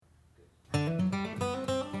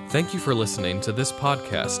Thank you for listening to this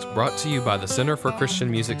podcast brought to you by the Center for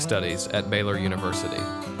Christian Music Studies at Baylor University.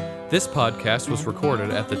 This podcast was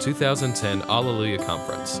recorded at the 2010 Alleluia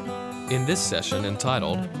Conference. In this session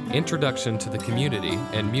entitled Introduction to the Community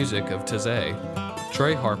and Music of Taizé,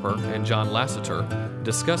 Trey Harper and John Lasseter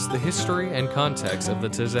discuss the history and context of the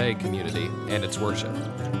Taizé community and its worship.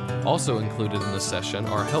 Also included in the session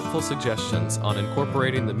are helpful suggestions on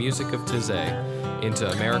incorporating the music of Taizé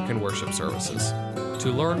into American worship services. To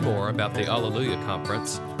learn more about the Alleluia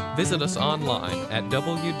Conference, visit us online at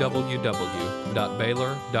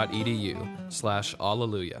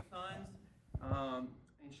www.baylor.edu/alleluia. And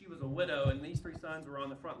she was a widow, and these three sons were on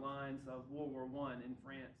the front lines of World War I in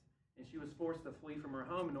France. And she was forced to flee from her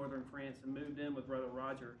home in northern France and moved in with Brother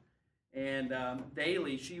Roger. And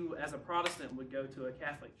daily, she, as a Protestant, would go to a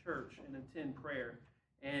Catholic church and attend prayer.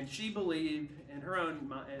 And she believed in her own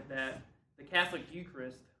mind that the Catholic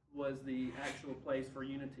Eucharist was the actual place for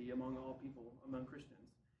unity among all people, among Christians.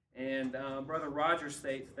 And Brother Roger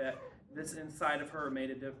states that this insight of her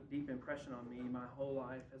made a deep impression on me. My whole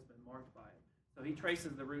life has been marked by it. So he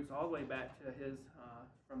traces the roots all the way back to his,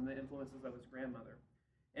 from the influences of his grandmother.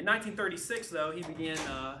 In 1936, though, he began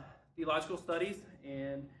theological studies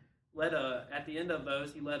and at the end of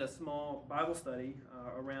those, he led a small Bible study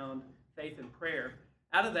around faith and prayer.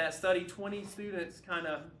 Out of that study, 20 students kind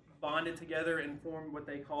of bonded together and formed what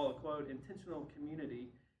they call a, quote, intentional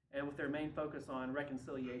community, and with their main focus on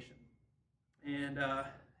reconciliation. And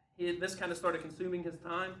this kind of started consuming his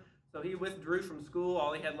time, so he withdrew from school.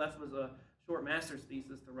 All he had left was a short master's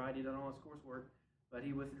thesis to write. He'd done all his coursework, but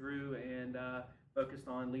he withdrew and focused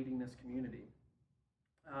on leading this community.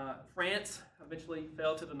 France eventually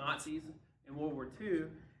fell to the Nazis in World War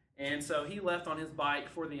II, and so he left on his bike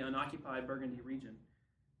for the unoccupied Burgundy region.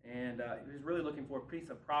 And he was really looking for a piece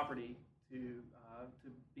of property to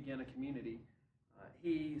begin a community.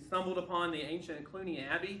 He stumbled upon the ancient Cluny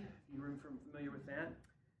Abbey, if you're familiar with that,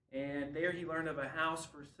 and there he learned of a house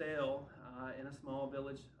for sale in a small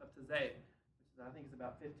village of Taizé, which I think is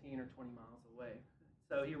about 15 or 20 miles away.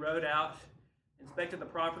 So he rode out, inspected the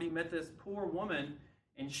property, met this poor woman,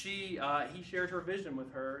 and he shared her vision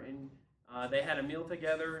with her, and they had a meal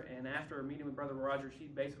together, and after a meeting with Brother Roger, she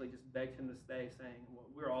basically just begged him to stay, saying, well,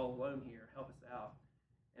 we're all alone here, help us out.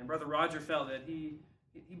 And Brother Roger felt that he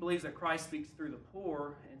believes that Christ speaks through the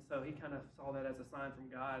poor, and so he kind of saw that as a sign from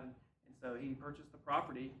God, and so he purchased the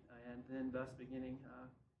property, and then thus beginning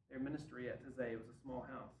their ministry at Taizé. It was a small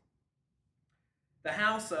house. The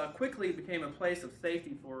house quickly became a place of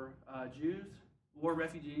safety for Jews, war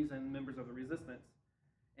refugees, and members of the resistance.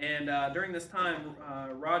 And during this time,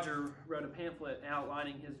 Roger wrote a pamphlet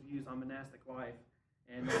outlining his views on monastic life,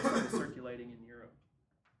 and it started circulating in Europe.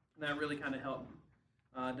 And that really kind of helped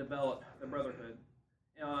develop the brotherhood.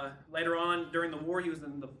 Later on, during the war, he was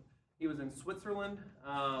in Switzerland,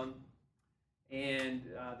 and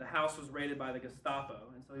the house was raided by the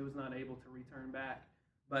Gestapo, and so he was not able to return back.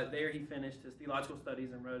 But there he finished his theological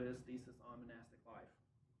studies and wrote his thesis on monastic life.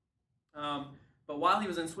 But while he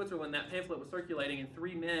was in Switzerland, that pamphlet was circulating, and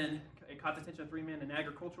it caught the attention of three men, an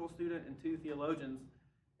agricultural student and two theologians,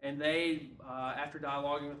 and they, after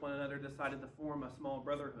dialoguing with one another, decided to form a small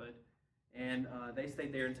brotherhood, and they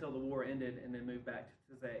stayed there until the war ended and then moved back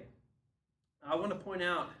to Taizé. I want to point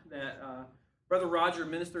out that Brother Roger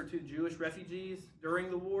ministered to Jewish refugees during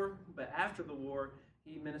the war, but after the war,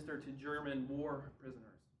 he ministered to German war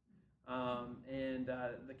prisoners. And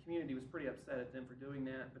the community was pretty upset at them for doing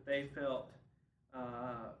that, but they felt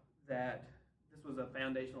that this was a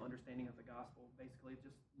foundational understanding of the gospel. Basically,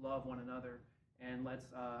 just love one another and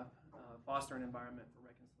let's foster an environment for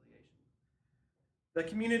reconciliation. The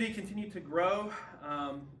community continued to grow.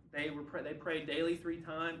 They prayed daily three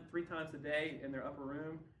times a day in their upper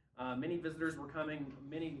room. Many visitors were coming.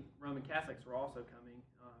 Many Roman Catholics were also coming.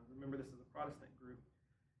 Remember, this is a Protestant group.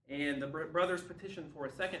 And the brothers petitioned for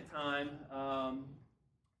a second time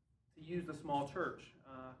to use the small church.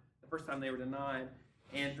 The first time they were denied,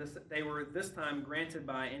 and they were this time granted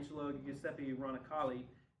by Angelo Giuseppe Roncalli,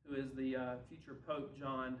 who is the future Pope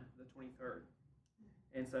John the 23rd.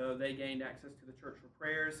 And so they gained access to the church for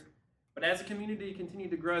prayers. But as the community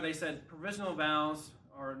continued to grow, they said provisional vows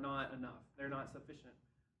are not enough. They're not sufficient.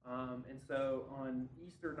 And so on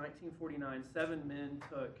Easter 1949, 7 men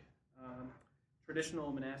took traditional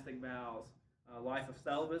monastic vows: a life of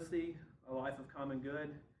celibacy, a life of common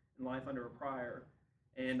good, and life under a prior.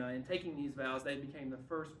 And in taking these vows, they became the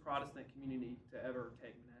first Protestant community to ever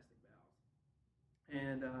take monastic vows.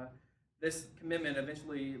 And this commitment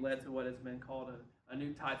eventually led to what has been called a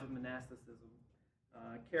new type of monasticism,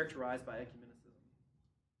 characterized by ecumenism.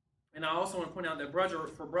 And I also want to point out that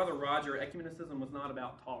for Brother Roger, ecumenicism was not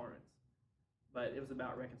about tolerance, but it was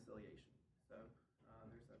about reconciliation. So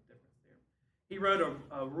there's a difference there. He wrote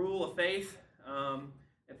a rule of faith.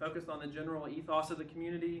 It focused on the general ethos of the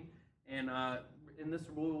community, and in this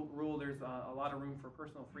rule there's a lot of room for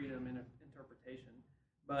personal freedom and interpretation.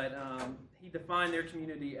 But he defined their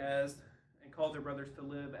community as, and called their brothers to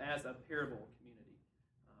live as a parable community,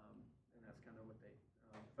 and that's kind of what they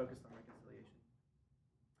focused on reconciliation.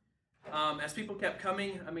 As people kept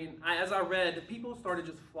coming, as I read, people started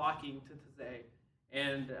just flocking to Taizé,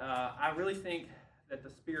 and I really think that the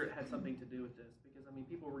Spirit had something to do with this, because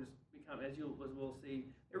people were just becoming, as we'll see,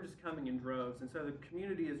 they were just coming in droves, and so the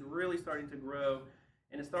community is really starting to grow,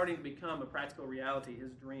 and it's starting to become a practical reality,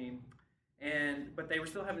 his dream. But they were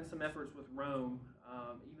still having some efforts with Rome,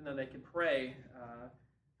 even though they could pray.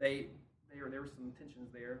 There were some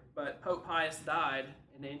tensions there. But Pope Pius died,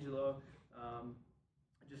 and Angelo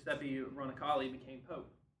Giuseppe Roncalli became pope.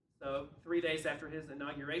 So 3 days after his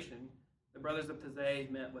inauguration, the Brothers of Taizé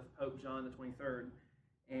met with Pope John the 23rd,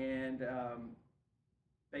 and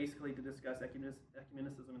basically to discuss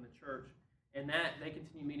ecumenicism in the church. And that they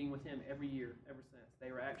continue meeting with him every year ever since.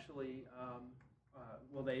 They were actually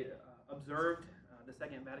they observed the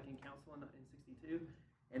Second Vatican Council in 62,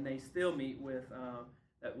 and they still meet with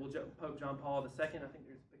Pope John Paul II. I think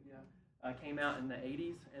came out in the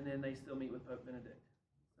 80s, and then they still meet with Pope Benedict.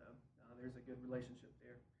 So there's a good relationship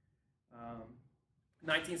there.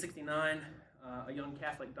 1969, a young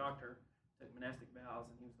Catholic doctor took monastic vows,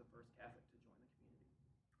 and he was the first Catholic to join the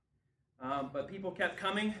community. But people kept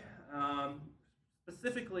coming,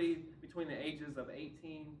 specifically between the ages of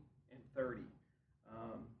 18 and 30.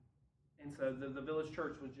 And so the village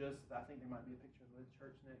church was just, I think there might be a picture of the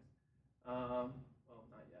church next. Well,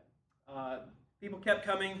 not yet. People kept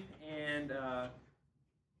coming, and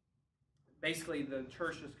basically the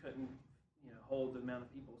church just couldn't hold the amount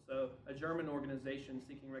of people. So a German organization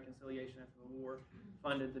seeking reconciliation after the war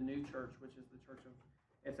funded the new church, which is the Church of,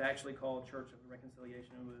 it's actually called Church of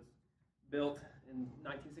Reconciliation. It was built in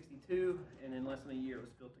 1962, and in less than a year it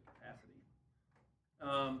was filled to capacity.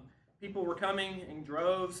 People were coming in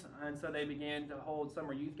droves, and so they began to hold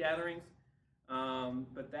summer youth gatherings,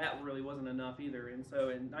 but that really wasn't enough either. And so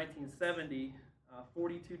in 1970,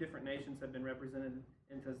 42 different nations had been represented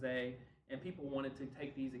in Taizé, and people wanted to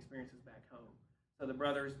take these experiences back home. So the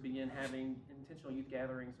brothers began having intentional youth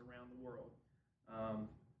gatherings around the world.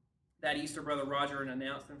 That Easter, Brother Roger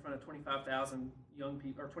announced in front of 25,000 young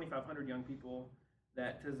people, or 2,500 young people,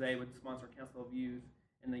 that Taizé would sponsor a council of youth.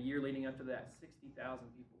 And the year leading up to that, 60,000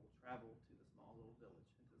 people traveled to the small little village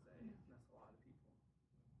in Taizé. That's a lot of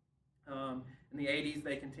people. In the 80s,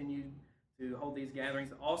 they continued to hold these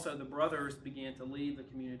gatherings. Also, the brothers began to leave the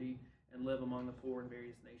community and live among the poor in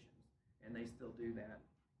various nations, and they still do that.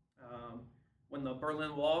 When the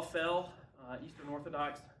Berlin Wall fell, Eastern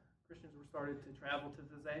Orthodox Christians were started to travel to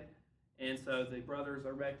Taizé, and so the brothers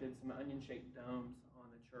erected some onion-shaped domes on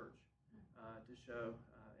the church to show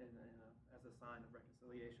as a sign of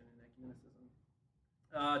reconciliation and ecumenicism.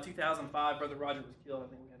 2005, Brother Roger was killed. I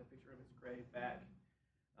think we had a picture of his grave back.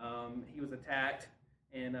 He was attacked,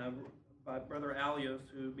 and by Brother Alios,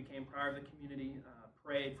 who became prior of the community,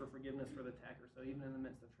 prayed for forgiveness for the attacker. So even in the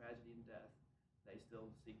midst of tragedy and death, they still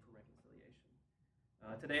seek for reconciliation.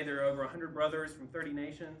 Today there are over 100 brothers from 30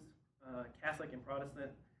 nations, Catholic and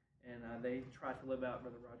Protestant, and they try to live out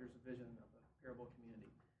Brother Roger's vision of a parable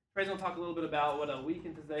community. Trey's going to talk a little bit about what a week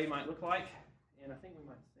in Taizé might look like, and I think we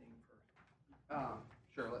might sing first.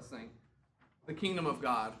 Sure, let's sing. The Kingdom of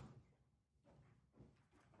God.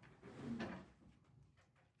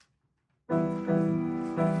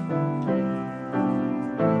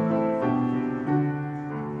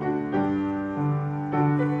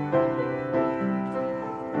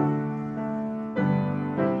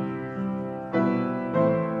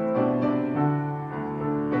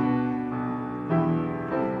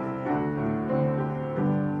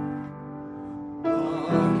 The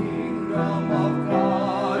kingdom of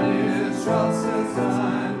God is justice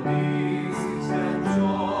and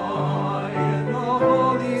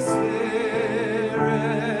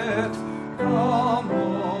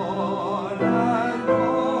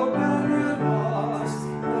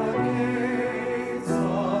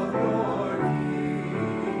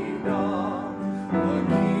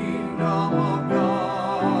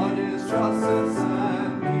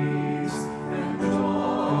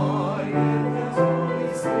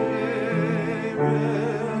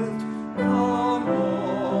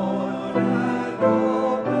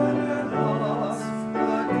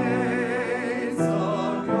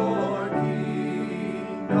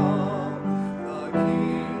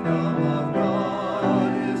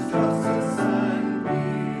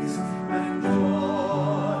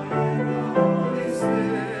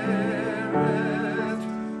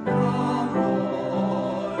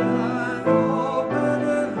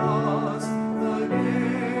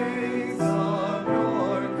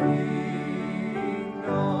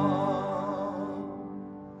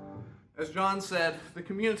As John said, the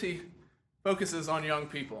community focuses on young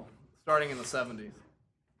people, starting in the 70s.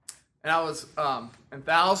 And I was, and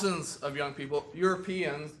thousands of young people,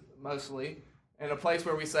 Europeans mostly, in a place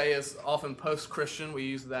where we say is often post-Christian, we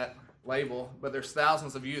use that label, but there's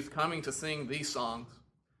thousands of youth coming to sing these songs.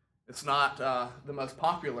 It's not the most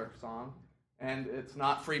popular song, and it's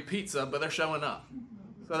not free pizza, but they're showing up.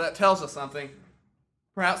 So that tells us something,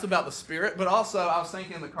 perhaps about the Spirit, but also I was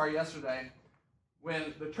thinking in the car yesterday,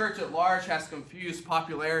 when the church at large has confused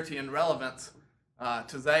popularity and relevance,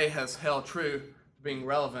 Taizé has held true to being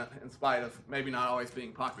relevant in spite of maybe not always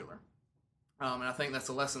being popular. And I think that's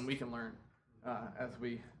a lesson we can learn as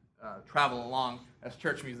we travel along as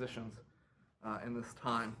church musicians in this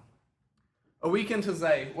time. A week in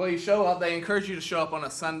Taizé, well, you show up, they encourage you to show up on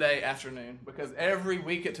a Sunday afternoon because every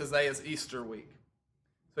week at Taizé is Easter week.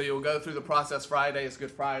 So you'll go through the process. Friday is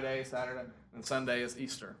Good Friday, Saturday, and Sunday is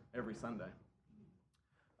Easter, every Sunday.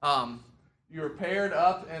 You're paired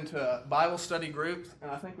up into Bible study groups,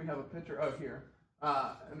 and I think we have a picture here.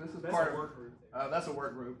 And this is part of work group. That's a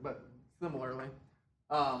work group, but similarly.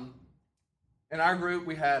 In our group,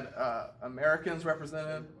 we had Americans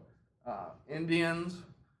represented, Indians,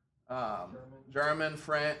 German,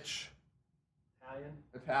 French,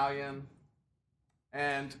 Italian,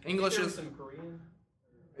 and English is... some Korean?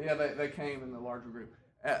 Yeah, they came in the larger group.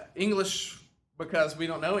 English, because we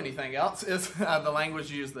don't know anything else, is the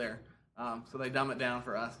language used there. So they dumb it down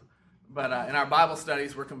for us. But in our Bible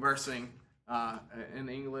studies, we're conversing in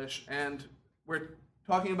English, and we're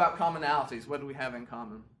talking about commonalities. What do we have in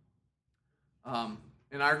common?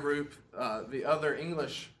 In our group, the other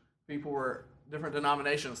English people were different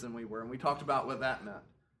denominations than we were, and we talked about what that meant.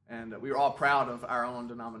 And we were all proud of our own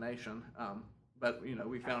denomination, but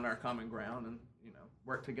we found our common ground and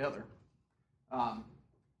worked together. And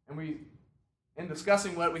in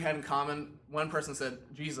discussing what we had in common, one person said,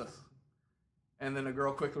 Jesus. And then a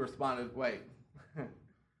girl quickly responded, wait,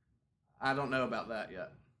 I don't know about that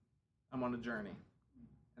yet. I'm on a journey.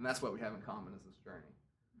 And that's what we have in common is this journey.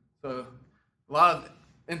 So a lot of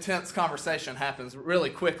intense conversation happens really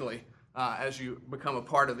quickly as you become a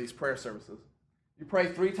part of these prayer services. You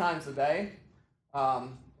pray 3 times a day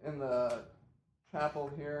in the chapel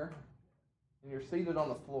here, and you're seated on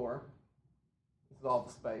the floor. This is all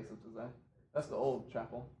the space, that's the old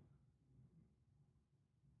chapel.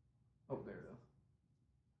 Oh, there it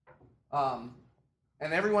is.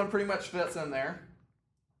 And everyone pretty much fits in there.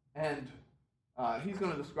 And he's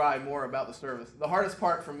going to describe more about the service. The hardest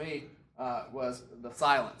part for me was the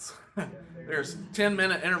silence. There's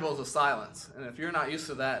 10-minute intervals of silence. And if you're not used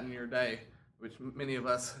to that in your day, which many of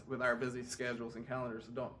us with our busy schedules and calendars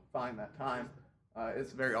don't find that time,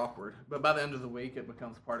 it's very awkward. But by the end of the week, it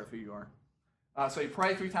becomes part of who you are. So you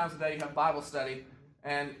pray 3 times a day, you have Bible study,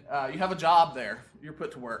 and you have a job there. You're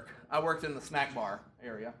put to work. I worked in the snack bar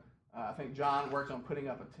area. I think John worked on putting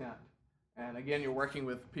up a tent. And again, you're working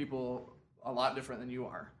with people a lot different than you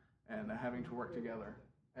are and having to work together.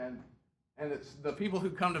 And it's the people who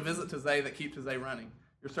come to visit Taizé that keep Taizé running.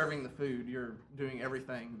 You're serving the food. You're doing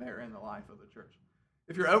everything there in the life of the church.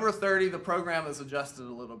 If you're over 30, the program is adjusted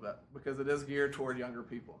a little bit because it is geared toward younger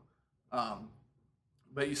people.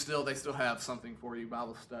 But they still have something for you,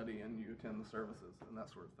 Bible study, and you attend the services and that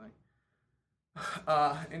sort of thing.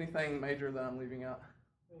 Anything major that I'm leaving out?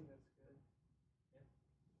 I think that's good.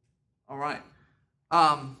 All right.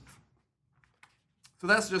 So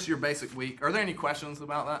that's just your basic week. Are there any questions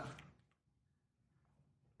about that?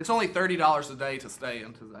 It's only $30 a day to stay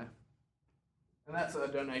in Taizé. And that's a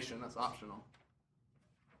donation. That's optional.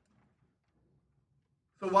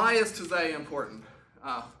 So why is Taizé important?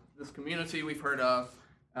 This community we've heard of,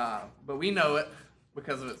 but we know it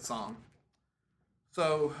because of its song.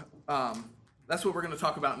 So that's what we're going to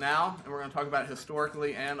talk about now, and we're going to talk about it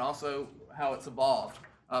historically and also how it's evolved.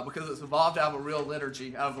 Because it's evolved out of a real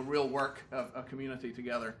liturgy, out of a real work of a community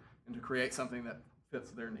together, and to create something that fits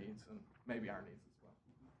their needs and maybe our needs as well.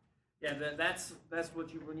 Yeah, that's what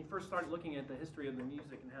when you first started looking at the history of the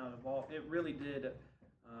music and how it evolved, it really did.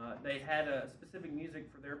 They had a specific music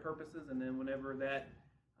for their purposes, and then whenever that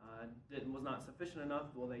was not sufficient enough,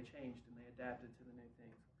 well, they changed and they adapted to the new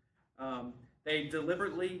things. They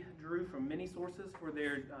deliberately drew from many sources for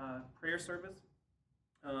their prayer service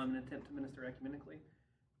in an attempt to minister ecumenically.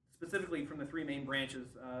 Specifically from the 3 main branches,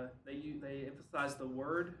 they emphasize the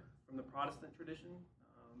Word from the Protestant tradition,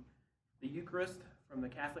 the Eucharist from the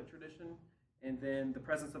Catholic tradition, and then the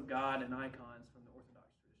presence of God and icons from the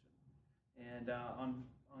Orthodox tradition. And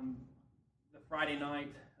on the Friday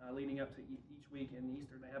night leading up to each week in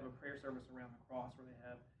Easter, they have a prayer service around the cross where they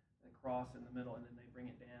have the cross in the middle, and then they bring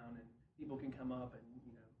it down, and people can come up and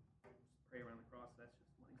pray around the cross. That's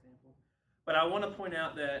just one example. But I want to point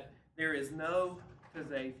out that there is no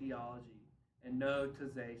Taizé theology and no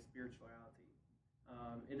Taizé spirituality.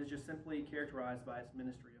 It is just simply characterized by its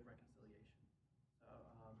ministry of reconciliation.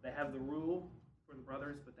 They have the rule for the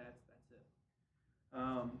brothers, but that's it.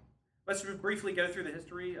 Let's briefly go through the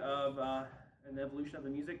history of and the evolution of the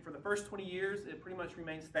music. For the first 20 years, it pretty much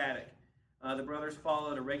remained static. The brothers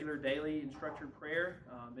followed a regular daily and structured prayer.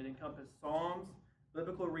 It encompassed psalms,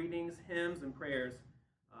 biblical readings, hymns, and prayers.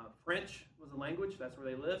 French was the language. That's where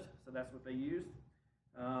they lived, so that's what they used.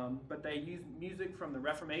 But they used music from the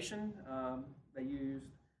Reformation. They used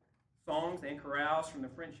songs and chorales from the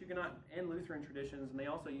French Huguenot and Lutheran traditions, and they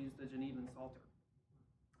also used the Genevan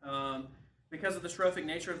Psalter. Because of the strophic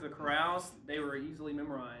nature of the chorales, they were easily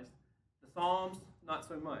memorized. The psalms, not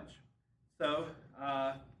so much. So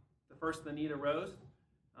the first the need arose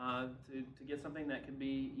to get something that could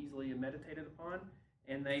be easily meditated upon,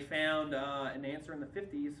 and they found an answer in the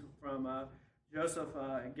 50s from Joseph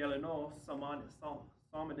Guélinot, his psalm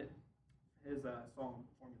formulas.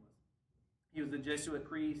 He was a Jesuit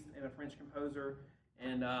priest and a French composer,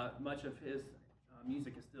 and much of his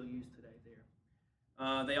music is still used today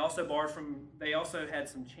there. They also had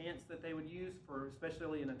some chants that they would use for,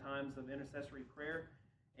 especially in the times of intercessory prayer,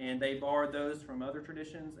 and they borrowed those from other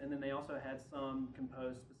traditions, and then they also had some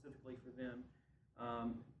composed specifically for them.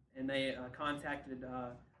 And they contacted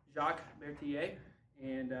Jacques Berthier,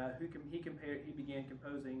 and he began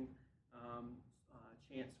composing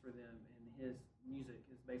chants for them, and his music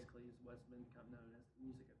is basically what's become known as the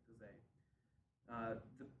music of Taizé.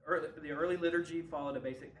 The early liturgy followed a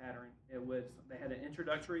basic pattern. They had an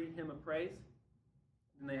introductory hymn of praise,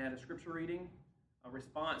 then they had a scripture reading, a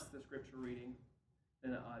response to the scripture reading,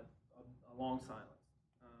 then a long silence.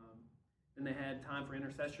 Then they had time for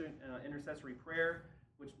intercessory prayer,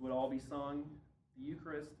 which would all be sung, the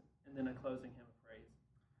Eucharist, and then a closing hymn of praise.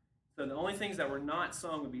 So the only things that were not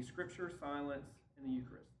sung would be scripture, silence, and the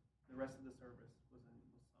Eucharist. The rest of the service was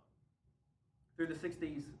sung. Through the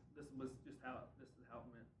 60s, this is how it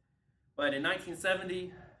went. But in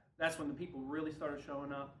 1970, that's when the people really started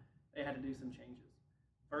showing up. They had to do some changes.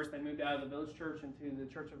 First, they moved out of the village church into the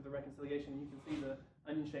Church of the Reconciliation. You can see the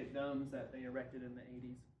onion-shaped domes that they erected in the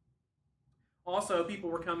 80s. Also,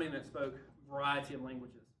 people were coming that spoke a variety of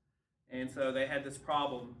languages. And so they had this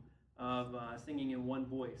problem of singing in one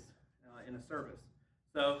voice in a service.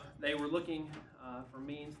 So they were looking for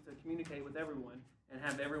means to communicate with everyone and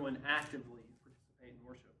have everyone actively participate in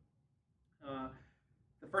worship.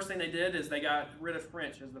 The first thing they did is they got rid of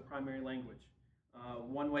French as the primary language.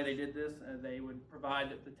 One way they did this, they would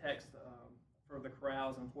provide the text for the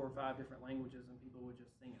chorales in 4 or 5 different languages, and people would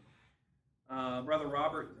just sing it. Brother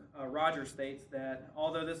Roger states that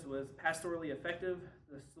although this was pastorally effective,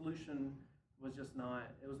 the solution was just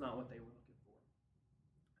not what they were looking for.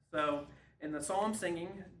 So in the psalm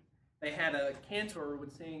singing, they had a cantor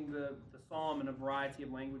would sing the psalm in a variety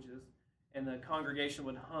of languages, and the congregation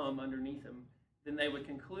would hum underneath him. Then they would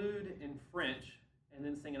conclude in French and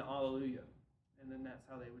then sing an Alleluia. And then that's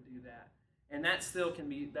how they would do that. And that still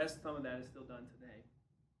some of that is still done today.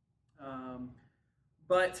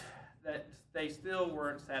 But that they still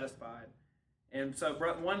weren't satisfied. And so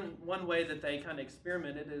one way that they kind of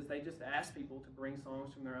experimented is they just asked people to bring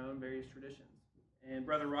songs from their own various traditions. And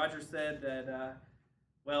Brother Rogers said that,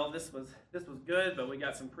 this was good, but we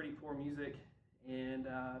got some pretty poor music, and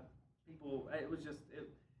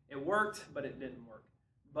it worked, but it didn't work.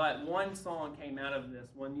 But one song came out of this,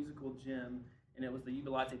 one musical gem, and it was the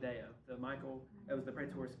Jubilate Deo, it was the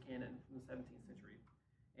Praetor's canon from the 17th century.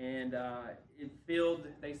 And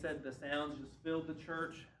they said the sounds just filled the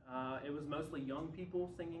church. It was mostly young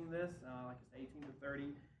people singing this, like I said, 18 to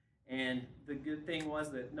 30. And the good thing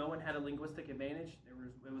was that no one had a linguistic advantage. It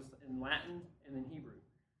was in Latin and in Hebrew.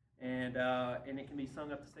 And it can be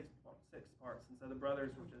sung up to six parts. And so the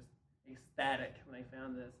brothers were just ecstatic when they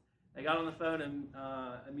found this. They got on the phone and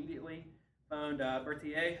immediately phoned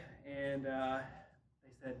Berthier, and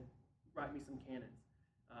they said, write me some canons.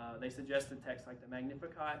 They suggested texts like the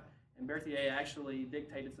Magnificat, and Berthier actually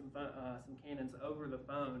dictated some canons over the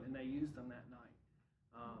phone, and they used them that night.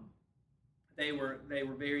 They were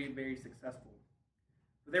very, very successful.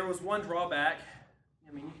 But there was one drawback.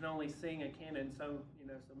 I mean, you can only sing a canon so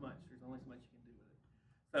much. There's only so much you can do with it.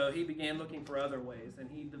 So he began looking for other ways, and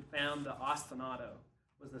he found the ostinato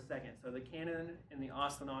was the second. So the canon and the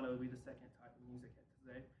ostinato would be the second type of music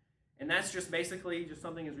today. And that's just basically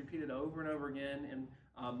something is repeated over and over again in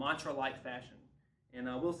mantra-like fashion. And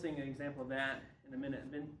we'll sing an example of that in a minute,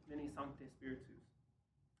 Veni Sancte Spiritus.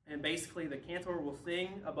 And basically the cantor will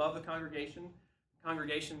sing above the congregation. The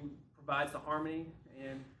congregation provides the harmony,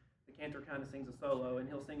 and the cantor kind of sings a solo, and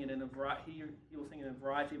he'll sing it in a he will sing it in a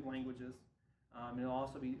variety of languages, and it'll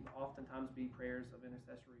also oftentimes be prayers of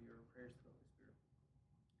intercessory or prayers to the Holy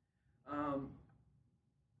Spirit.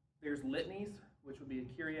 There's litanies, which would be a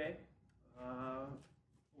Kyrie,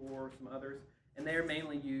 or some others, and they are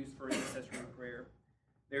mainly used for intercessory prayer.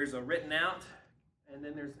 There's a written out, and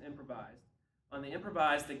then there's improvised. On the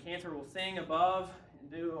improvised, the cantor will sing above and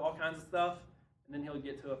do all kinds of stuff, and then he'll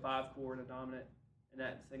get to a 5-chord, a dominant, and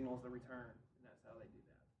that signals the return, and that's how they do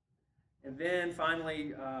that. And then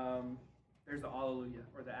finally, there's the Alleluia,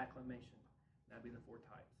 or the acclamation. That'd be the 4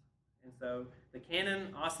 types. And so the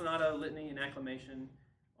canon, ostinato, litany, and acclamation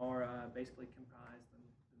are basically comprised in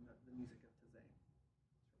the music of Taizé.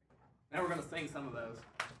 Now we're going to sing some of those.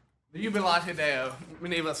 The Jubilate Deo,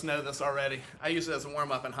 many of us know this already. I used it as a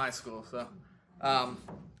warm-up in high school, so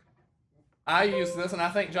I used this, and I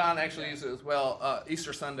think John actually used it as well,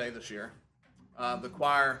 Easter Sunday this year. The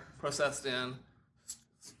choir processed in,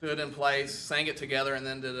 stood in place, sang it together, and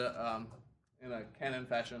then did it in a canon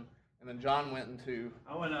fashion. And then John went into...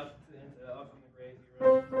 I went up from the grave.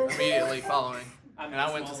 Immediately following. And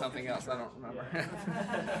I went to something else, I don't remember. Yeah.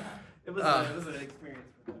 It was an experience.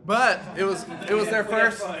 But it was their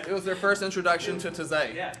first introduction to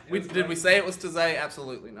Taizé. Yeah, Did we say it was Taizé?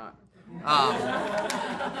 Absolutely not.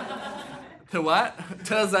 To what?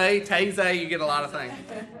 Taizé, you get a lot of things.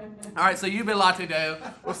 All right, so Jubilate Deo.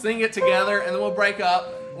 We'll sing it together, and then we'll break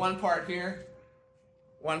up one part here,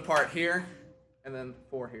 and then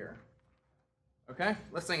 4 here. Okay?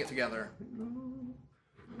 Let's sing it together.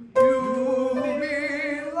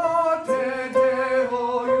 Jubilate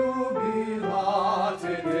Deo,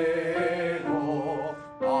 Jubilate Deo,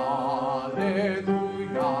 Alleluia,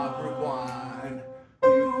 Brugwine.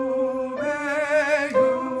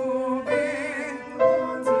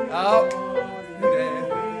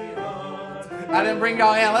 I didn't bring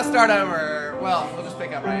y'all in. Let's start over. Well, we'll just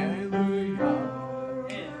pick up right here.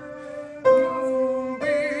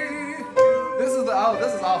 This is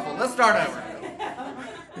awful. Let's start over.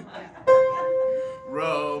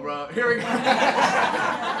 Row, row. Here we go.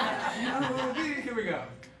 Here we go.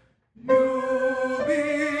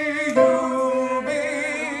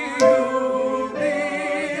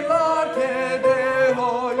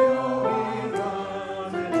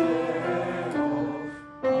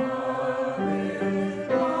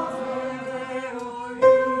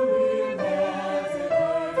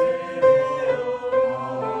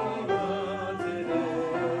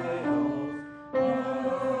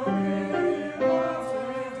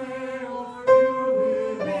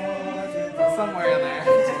 Somewhere in there.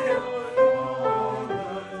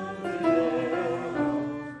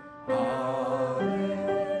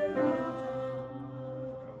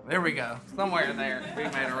 There we go. Somewhere in there, we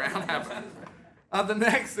made a round happen. The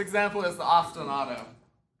next example is the ostinato.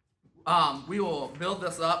 We will build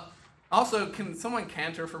this up. Also, can someone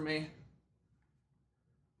cantor for me?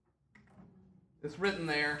 It's written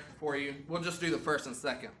there for you. We'll just do the first and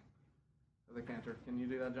second of the cantor. Can you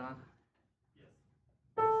do that, John?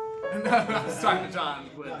 No, I was talking to John.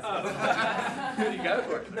 You go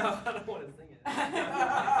for it. No, I don't want to sing it.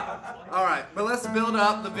 All right, but let's build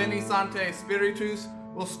up the Veni Sancte Spiritus.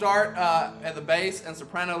 We'll start at the bass and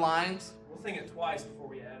soprano lines. We'll sing it twice before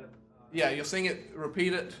we add it. Yeah, you'll sing it,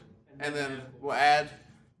 repeat it, and then we'll add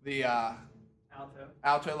the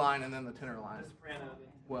alto line and then the tenor line. The soprano.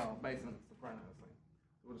 Well, bass and soprano.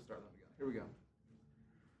 We'll just start them together. Here we go.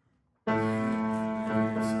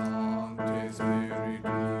 Sancte Spiritus.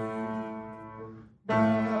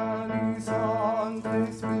 Veni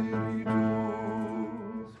Sancte Spiritus.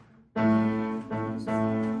 There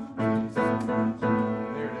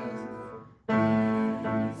it is.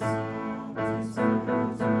 Veni Sancte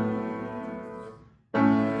Spiritus.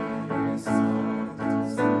 Veni Sancte Spiritus. Veni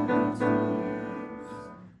Sancte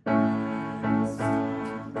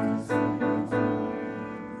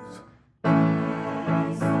Spiritus.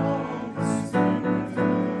 Veni Sancte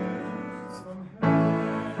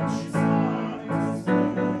Spiritus.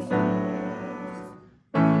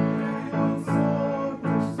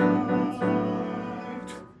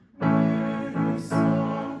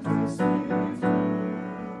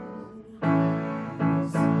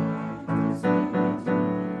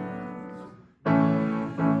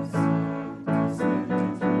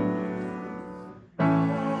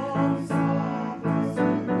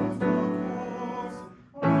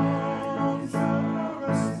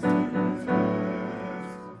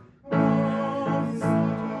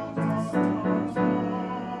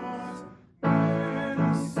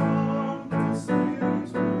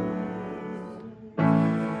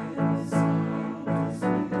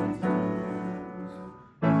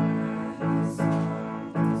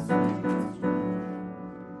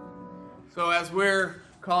 as we're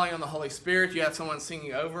calling on the Holy Spirit, you have someone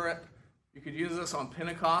singing over it. You could use this on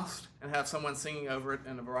Pentecost and have someone singing over it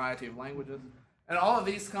in a variety of languages. And all of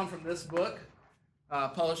these come from this book,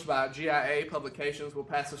 published by GIA Publications. We'll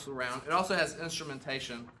pass this around. It also has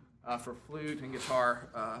instrumentation for flute and guitar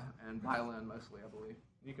and violin mostly, I believe.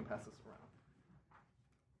 You can pass this around.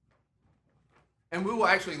 And we will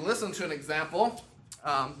actually listen to an example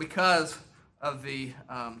because of the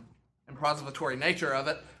improvisatory nature of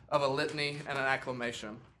it, of a litany and an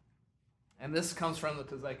acclamation. And this comes from the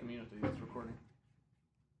Taizé community, this recording.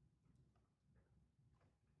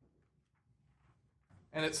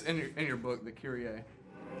 And it's in your book, the Kyrie,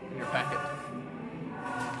 in your packet.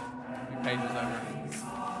 A few pages over.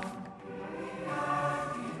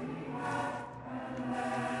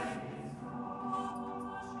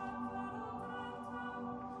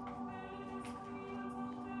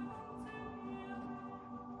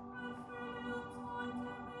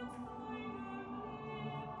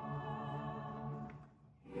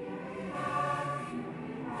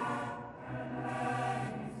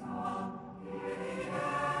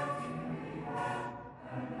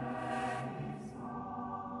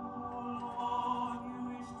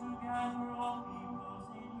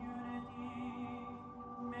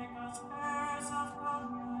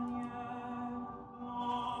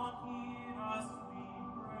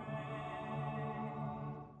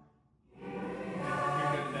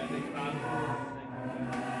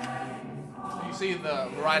 See the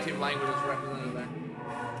variety of languages represented there.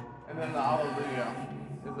 And then the Alleluia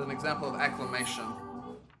is an example of acclamation.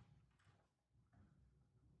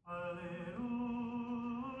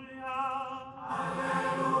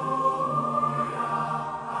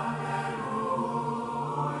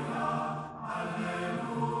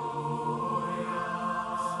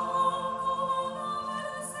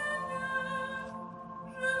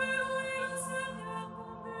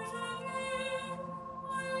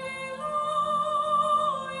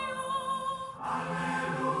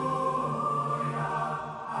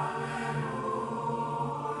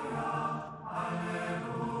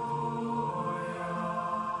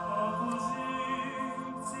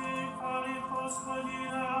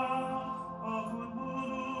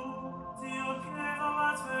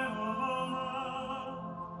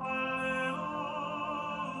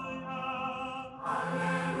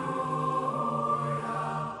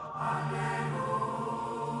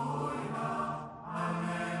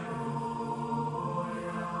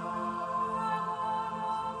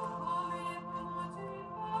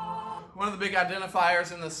 One of the big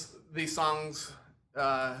identifiers in these songs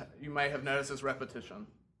you may have noticed is repetition.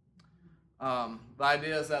 The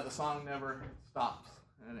idea is that the song never stops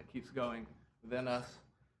and it keeps going within us.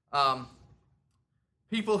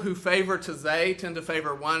 People who favor Taizé tend to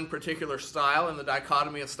favor one particular style in the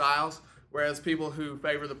dichotomy of styles, whereas people who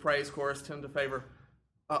favor the praise chorus tend to favor,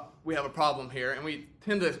 we have a problem here, and we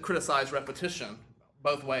tend to criticize repetition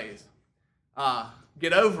both ways.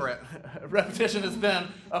 Get over it. Repetition has been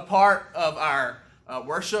a part of our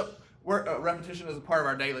worship. Repetition is a part of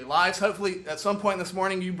our daily lives. Hopefully, at some point this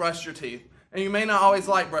morning, you brushed your teeth. And you may not always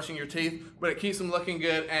like brushing your teeth, but it keeps them looking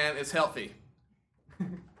good and it's healthy.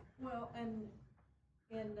 Well, and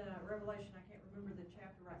in Revelation, I can't remember the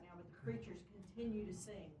chapter right now, but the creatures continue to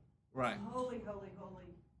sing. Right. Holy, holy,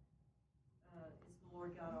 holy is the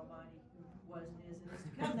Lord God Almighty, who was and is and is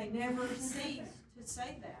to come. They never cease to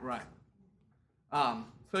say that. Right.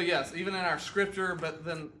 So yes, even in our scripture, but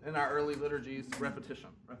then in our early liturgies, repetition.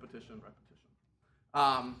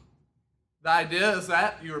 The idea is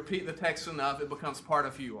that you repeat the text enough, it becomes part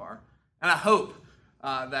of who you are. And I hope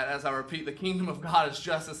that as I repeat, the kingdom of God is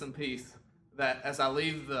justice and peace, that as I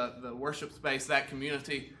leave the worship space, that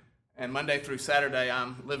community, and Monday through Saturday,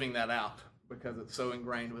 I'm living that out because it's so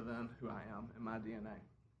ingrained within who I am in my DNA.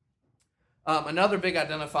 Another big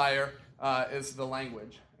identifier is the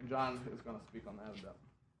language. And John is going to speak on that a bit.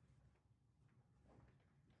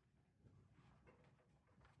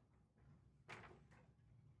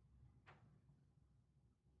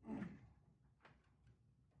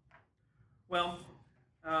 Well,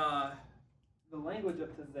 the language of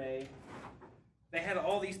Taizé, they had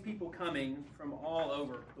all these people coming from all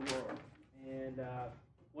over the world. And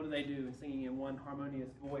what do they do? Singing in one harmonious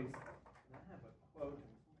voice. And I have a quote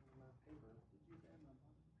in my paper. Did you grab my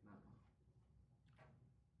book?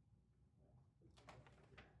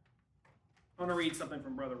 I want to read something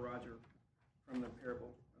from Brother Roger from the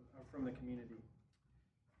parable, from the community.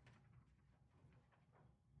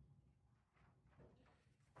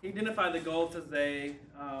 He identified the goal of Taizé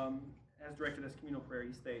as directed as communal prayer.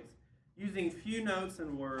 He states, using few notes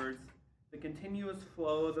and words, the continuous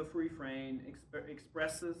flow of the refrain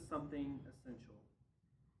expresses something essential.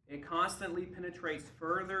 It constantly penetrates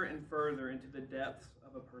further and further into the depths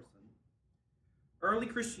of a person. Early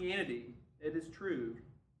Christianity, it is true,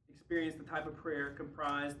 experienced the type of prayer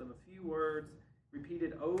comprised of a few words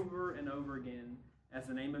repeated over and over again as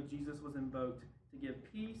the name of Jesus was invoked to give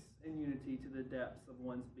peace and unity to the depths of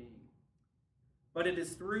one's being. But it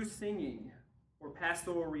is through singing for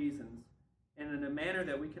pastoral reasons and in a manner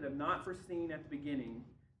that we could have not foreseen at the beginning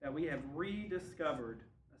that we have rediscovered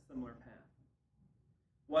a similar path.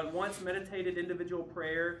 What once meditated individual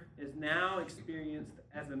prayer is now experienced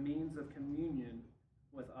as a means of communion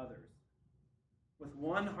with others. With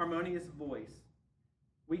one harmonious voice,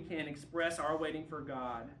 we can express our waiting for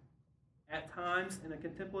God, at times in a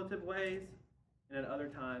contemplative ways, and at other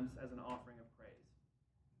times as an offering of praise.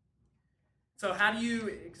 So how do you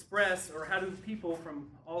express, or how do people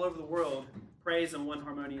from all over the world praise in one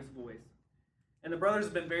harmonious voice? And the brothers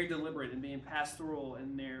have been very deliberate in being pastoral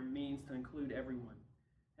in their means to include everyone.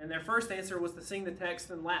 And their first answer was to sing the text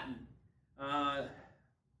in Latin.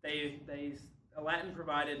 Latin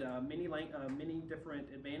provided many different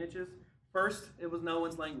advantages. First, it was no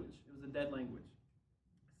one's language. It was a dead language.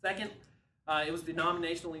 Second, it was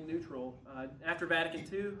denominationally neutral. After Vatican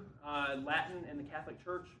II, Latin and the Catholic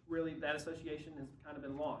Church, really that association has kind of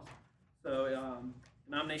been lost. So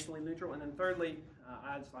denominationally neutral. And then thirdly,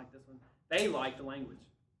 I just like this one, they liked the language.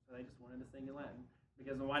 So they just wanted to sing in Latin.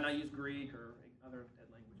 Because why not use Greek or other dead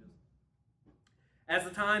languages? As the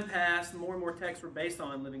time passed, more and more texts were based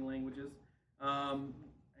on living languages.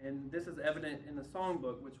 And this is evident in the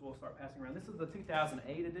songbook, which we'll start passing around. This is the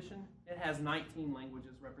 2008 edition. It has 19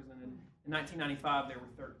 languages represented. In 1995, there were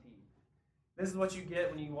 13. This is what you get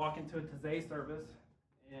when you walk into a Taizé service,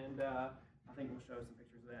 and I think we'll show some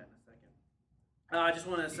pictures of that in a second. I just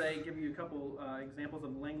want to give you a couple examples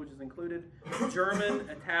of the languages included. German,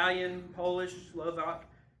 Italian, Polish, Slovak,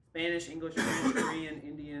 Spanish, English, French, Korean,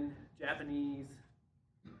 Indian, Japanese,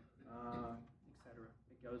 etc.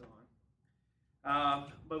 It goes on.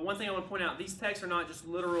 But one thing I want to point out, these texts are not just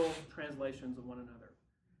literal translations of one another.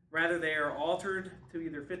 Rather, they are altered to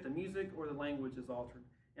either fit the music or the language is altered.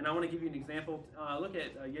 And I want to give you an example. Look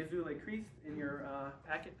at Jésus le Christ in your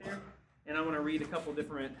packet there. And I want to read a couple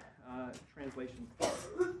different translations.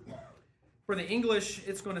 For the English,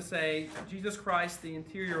 it's going to say, Jesus Christ, the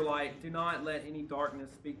interior light, do not let any darkness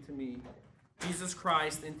speak to me. Jesus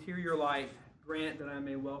Christ, interior light, grant that I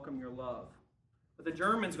may welcome your love. But the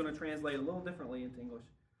German's going to translate a little differently into English.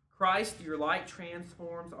 Christ, your light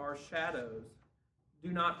transforms our shadows.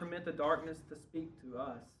 Do not permit the darkness to speak to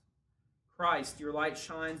us. Christ, your light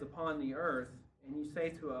shines upon the earth, and you say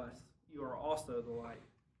to us, you are also the light.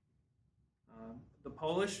 The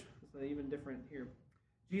Polish is even different here.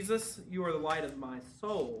 Jesus, you are the light of my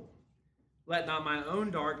soul. Let not my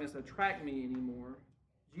own darkness attract me anymore.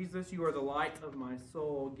 Jesus, you are the light of my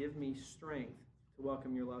soul. Give me strength to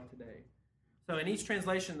welcome your love today. So in each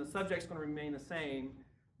translation, the subject's going to remain the same,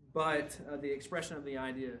 but the expression of the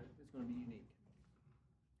idea is going to be unique.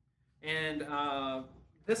 And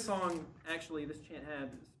this song, actually, this chant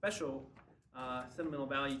had special sentimental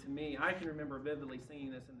value to me. I can remember vividly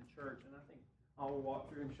singing this in the church, and I think I'll walk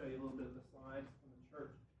through and show you a little bit of the slides from the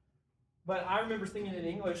church. But I remember singing in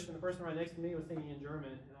English, and the person right next to me was singing in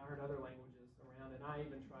German, and I heard other languages around, and I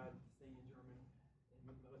even tried to sing in German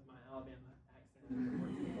with my Alabama accent.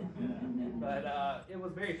 But it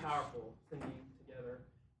was very powerful singing together,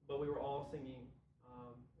 but we were all singing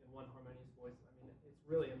in one harmonious voice. I mean, it's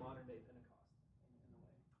really a modern-day Pentecost in a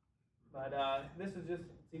way. But this is just,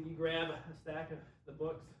 so you grab a stack of the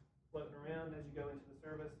books floating around as you go into the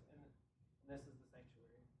service, and this is the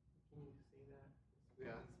sanctuary. Can you see that?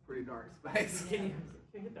 Yeah, it's a pretty dark space. Can you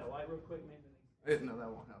hit that light real quick? Maybe. No, that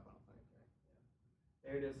won't help, I don't think.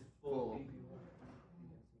 There it is, full. People.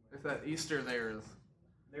 If that Easter there is.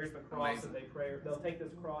 There's the cross that they pray. They'll take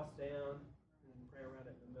this cross down and pray around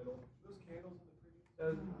it in the middle. Those candles in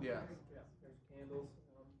the previous. Yeah. Yeah, there's candles.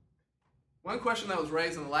 One question that was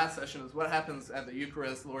raised in the last session is what happens at the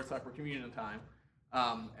Eucharist, Lord's Supper, communion time.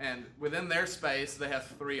 And within their space, they have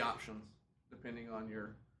three options, depending on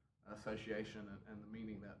your association and the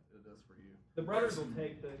meaning that it is for you. The brothers will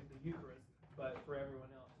take the Eucharist, but for everyone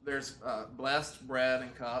else. There's blessed bread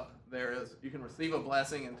and cup. You can receive a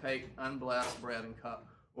blessing and take unblessed bread and cup.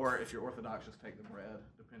 Or if you're Orthodox, just take the bread,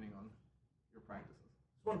 depending on your practices.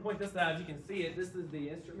 Just want to point this out. As you can see it, this is the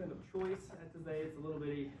instrument of choice at today. It's a little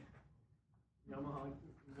bitty Yamaha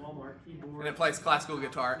Walmart keyboard. And it plays classical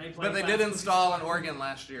guitar. But they did install an organ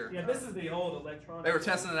last year. Yeah, this is the old electronic. They were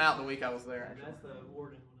testing it out the week I was there. And that's the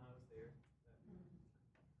organ when I was there.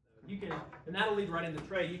 So you can, and that'll lead right into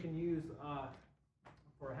tray. You can use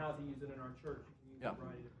for how to use it in our church. You can use a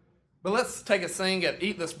variety of But let's take a sing at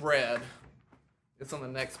Eat This Bread. It's on the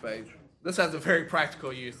next page. This has a very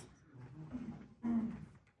practical use.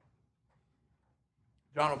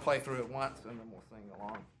 John will play through it once, and then we'll sing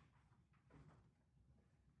along.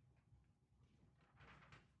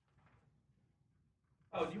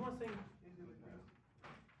 Oh, do you want to sing?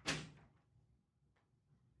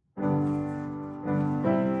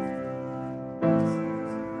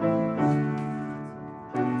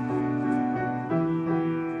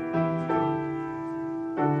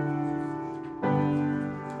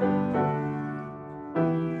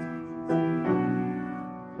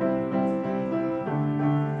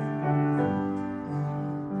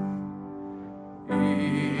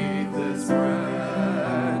 Eat this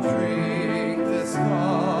bread, drink this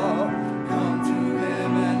cup, come to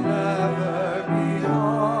Him and never be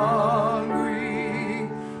hungry.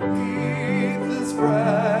 Eat this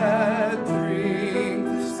bread, drink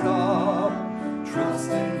this cup,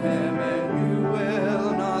 trust in Him and you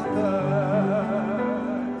will not thirst.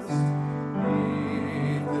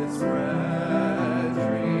 Eat this bread,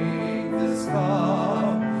 drink this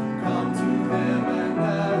cup, come to Him and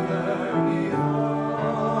never be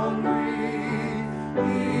hungry.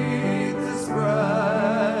 Eat this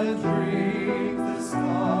bread, drink this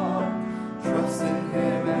cup, trust in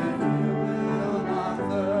Him and you will not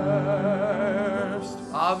thirst.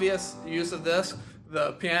 Obvious use of this.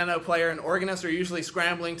 The piano player and organist are usually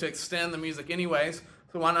scrambling to extend the music anyways,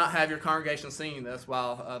 so why not have your congregation singing this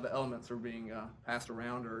while the elements are being passed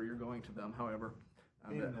around, or you're going to them, however.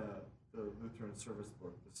 In the Lutheran service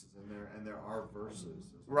book, this is in there, and there are verses. As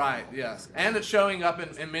well. Right, yes. And it's showing up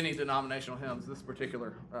in many denominational hymns, this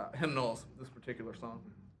particular hymnals, this particular song.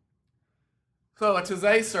 So a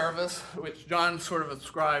Taizé service, which John sort of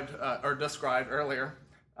described earlier,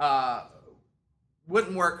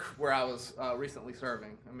 wouldn't work where I was recently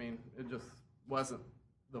serving. I mean, it just wasn't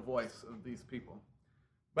the voice of these people.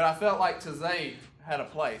 But I felt like Taizé had a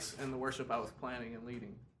place in the worship I was planning and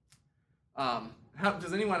leading.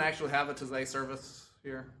 Does anyone actually have a Taizé service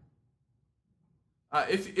here?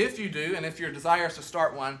 If you do, and if your desire is to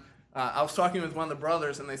start one, I was talking with one of the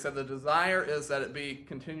brothers, and they said the desire is that it be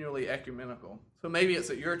continually ecumenical. So maybe it's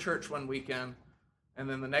at your church one weekend, and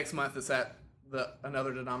then the next month it's at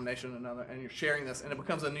another denomination, and you're sharing this, and it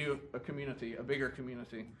becomes a community, a bigger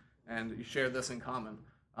community, and you share this in common.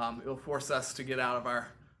 It will force us to get out of our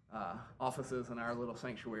offices and our little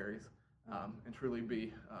sanctuaries and truly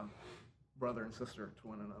be brother and sister to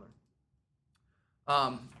one another.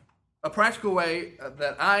 A practical way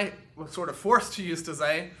that I was sort of forced to use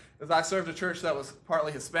Taizé is I served a church that was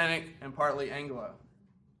partly Hispanic and partly Anglo.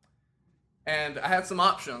 And I had some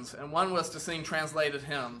options, and one was to sing translated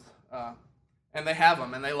hymns. And they have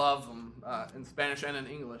them, and they love them in Spanish and in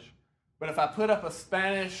English. But if I put up a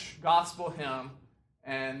Spanish gospel hymn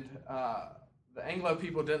and the Anglo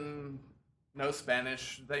people didn't know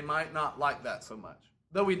Spanish, they might not like that so much.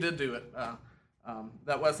 Though we did do it.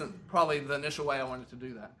 That wasn't probably the initial way I wanted to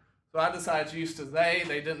do that. So I decided to use Taizé.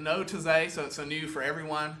 They didn't know Taizé, so it's a new for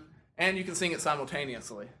everyone. And you can sing it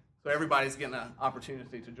simultaneously. So everybody's getting an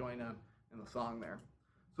opportunity to join in the song there.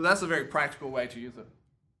 So that's a very practical way to use it.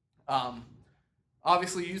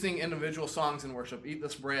 Obviously, using individual songs in worship, Eat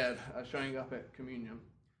This Bread, showing up at communion.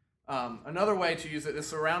 Another way to use it is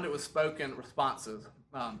surround it with spoken responses.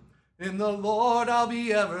 In the Lord I'll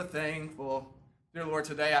be ever thankful. Dear Lord,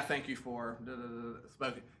 today I thank you for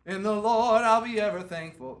spoken. In the Lord I'll be ever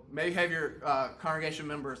thankful. Maybe have your congregation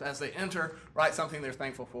members, as they enter, write something they're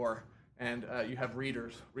thankful for, and you have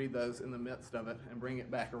readers read those in the midst of it and bring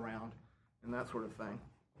it back around, and that sort of thing.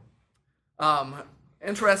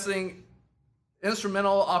 Interesting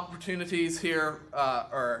instrumental opportunities here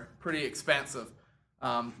are pretty expansive.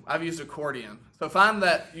 I've used accordion. So find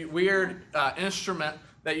that weird instrument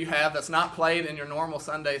that you have that's not played in your normal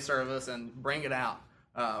Sunday service and bring it out.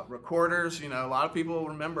 Recorders, a lot of people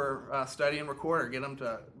remember studying recorder, get them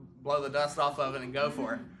to blow the dust off of it and go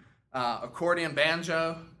for it. Accordion,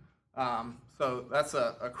 banjo. So that's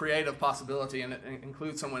a creative possibility, and it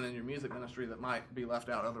includes someone in your music ministry that might be left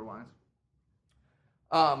out otherwise.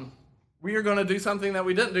 We are going to do something that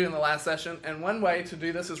we didn't do in the last session, and one way to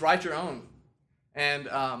do this is write your own. And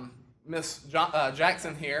Miss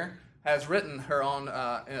Jackson here has written her own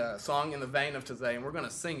song in the vein of Taizé, and we're going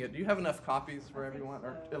to sing it. Do you have enough copies for everyone,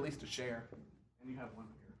 or at least to share? And you have one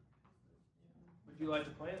here. Would you like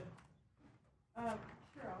to play it?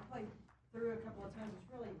 Sure, I'll play through a couple of times.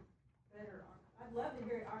 It's really better. I'd love to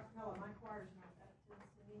hear it a cappella. My choir's not that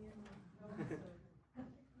singing.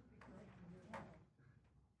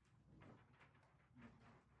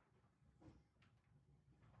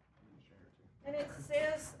 And it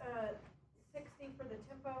says 60 for the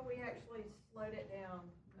tempo. We actually actually slowed it down.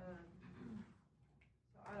 So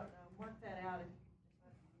I don't know. Work that out.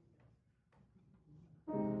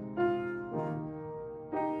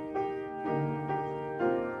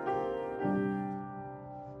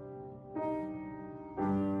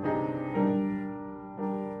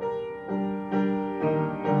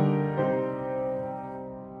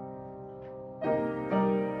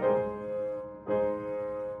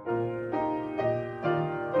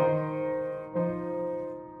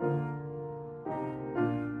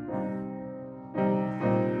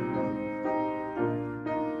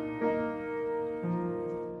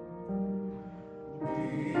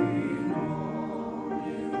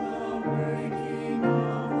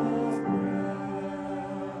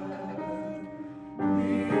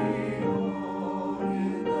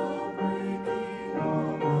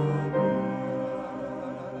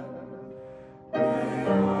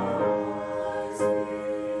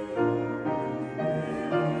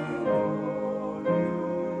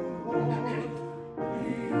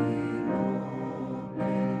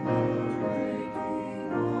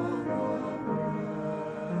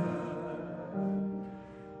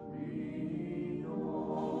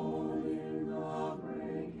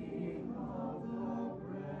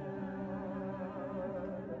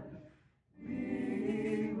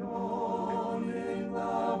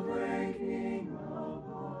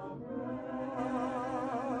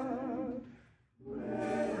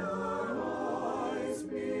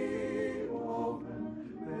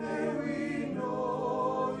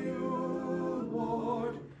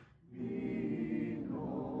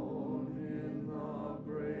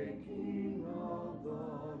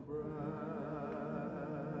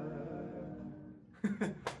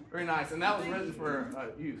 Very nice. And that was written for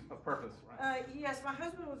use, a purpose, right? Yes, my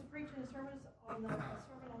husband was preaching sermons on a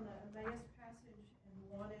sermon on the Emmaus passage and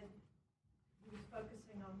he was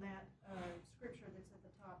focusing on that scripture that's at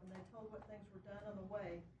the top, and they told what things were done on the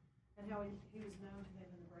way and how he was known to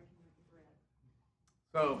them in the breaking of the bread.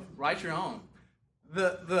 So write your own.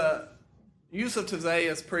 The use of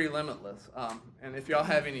Taizé is pretty limitless, and if y'all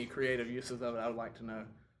have any creative uses of it, I would like to know.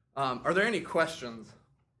 Are there any questions?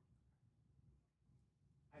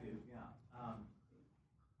 I do, yeah.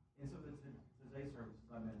 In some of the Taizé services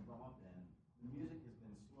I've been involved in, the music has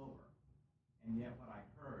been slower, and yet what I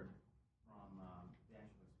heard from the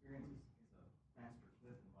actual experience is a faster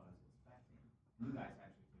clip than what I was expecting. You guys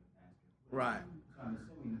actually did a faster clip. Right. So I'm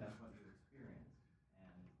assuming that's what you experienced.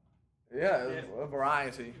 Yeah, a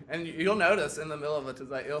variety. And you'll notice in the middle of a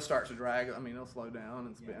Taizé, it'll start to drag. I mean, it'll slow down.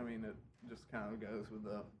 And I mean, it just kind of goes with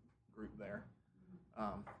the group there.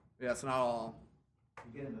 Yeah, it's not all...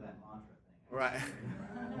 You get into that mantra thing. Right.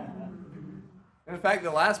 In fact,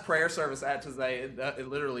 the last prayer service at Taizé, it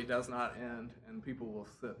literally does not end, and people will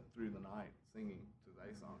sit through the night singing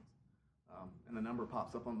Taizé songs. And the number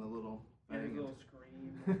pops up on the little And thing. a little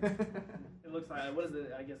scream. It looks like, what is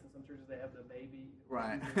it? I guess in some churches they have the baby.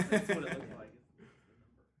 Right. That's what it looks like.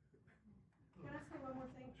 Can I say one more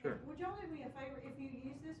thing? Sure. Would y'all do me a favor? If you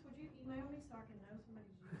use this, would you email me so I can know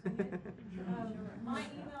somebody's using it? My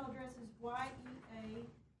email address is YEAB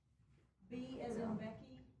as in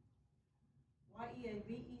Becky,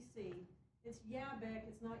 YEABEC. It's Beck,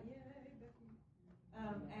 it's not Becky,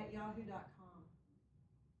 at yahoo.com.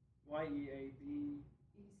 YEAB.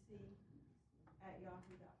 EC at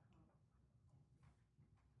yahoo.com.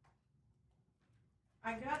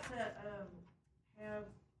 I got to have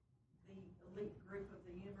the elite group of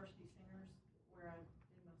the university singers where I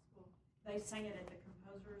did my school. They sang it at the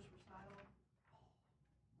composer's recital.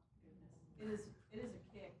 Goodness, it is a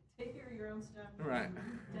kick to hear your own stuff Right.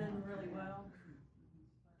 done really well.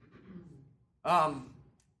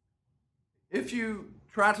 If you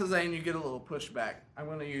try Taizé and you get a little pushback, I'm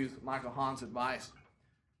going to use Michael Hahn's advice.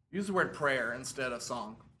 Use the word prayer instead of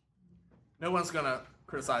song. No one's going to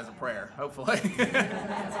criticize a prayer, hopefully.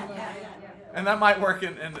 And that might work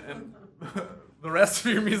in the rest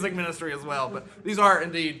of your music ministry as well. But these are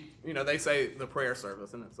indeed, they say the prayer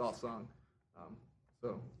service, and it's all sung.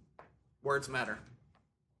 So words matter.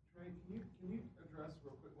 Trey, can you address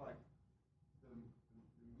real quick, like, you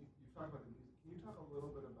talked about the music. Can you talk a little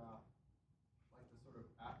bit about, like, the sort of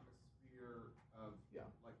atmosphere of,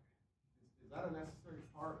 like, is that a necessary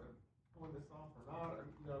part of pulling this off or not? Or,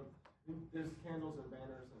 there's candles and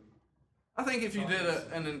banners and... I think if you did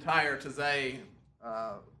an entire Taizé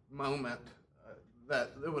moment,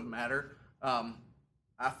 that it would matter.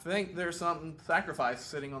 I think there's some sacrifice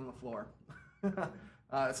sitting on the floor.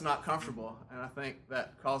 It's not comfortable, and I think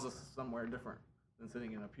that calls us somewhere different than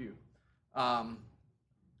sitting in a pew.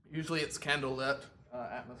 Usually it's candlelit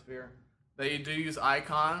atmosphere. They do use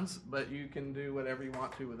icons, but you can do whatever you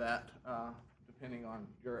want to with that, depending on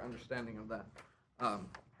your understanding of that.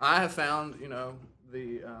 I have found,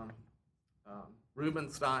 the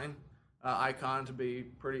Rubenstein icon to be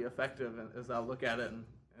pretty effective as I look at it, and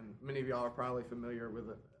many of y'all are probably familiar with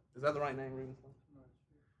it. Is that the right name, Rubenstein?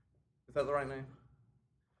 Is that the right name?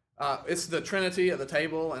 It's the Trinity at the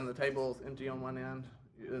table, and the table is empty on one end.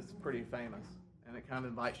 It's pretty famous, and it kind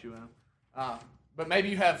of invites you in. But maybe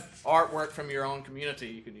you have artwork from your own community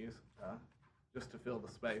you can use just to fill the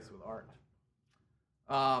space with art.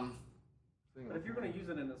 But if you're going to use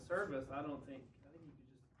it in a service, I think you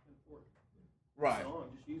could just import right. the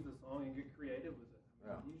song. Just use the song and get creative with it.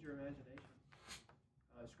 Yeah. Use your imagination.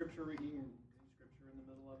 Scripture, you can do scripture in the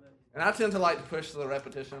middle of it. And I tend to like to push the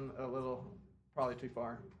repetition a little, probably too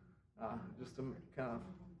far, just to kind of...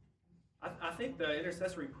 I think the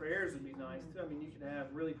intercessory prayers would be nice, too. I mean, you can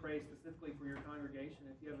really pray specifically for your congregation.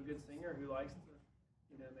 If you have a good singer who likes to,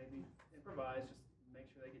 maybe improvise, just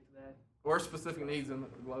make sure they get to that. Or specific needs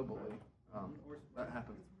globally. That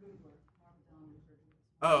happens.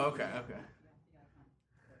 Oh, okay. I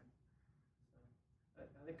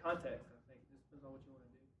think context, just depends on what you want to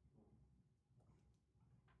do.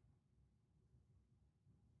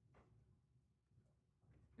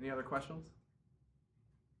 Any other questions?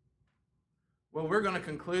 Well, we're going to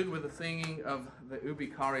conclude with the singing of the Ubi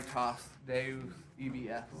Caritas Deus Ibi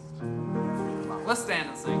Est. Let's stand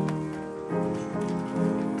and sing.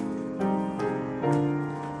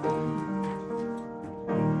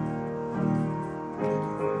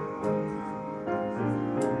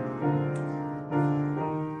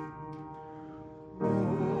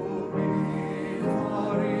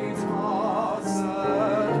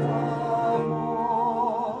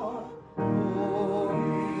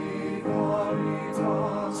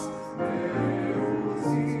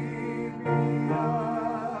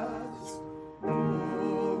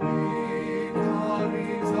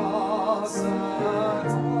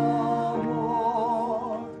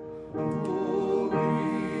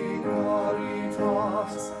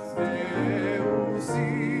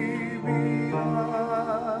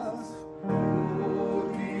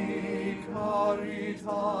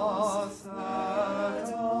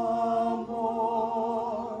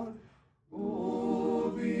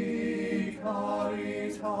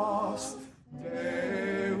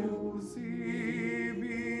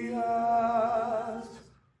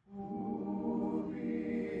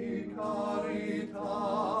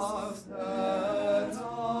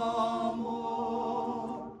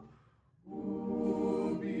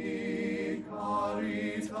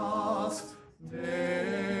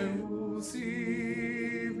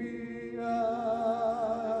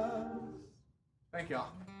 Thank y'all.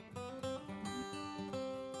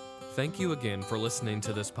 Thank you again for listening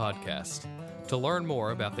to this podcast. To learn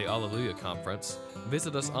more about the Alleluia Conference,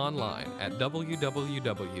 visit us online at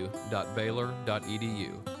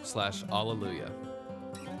www.baylor.edu/alleluia.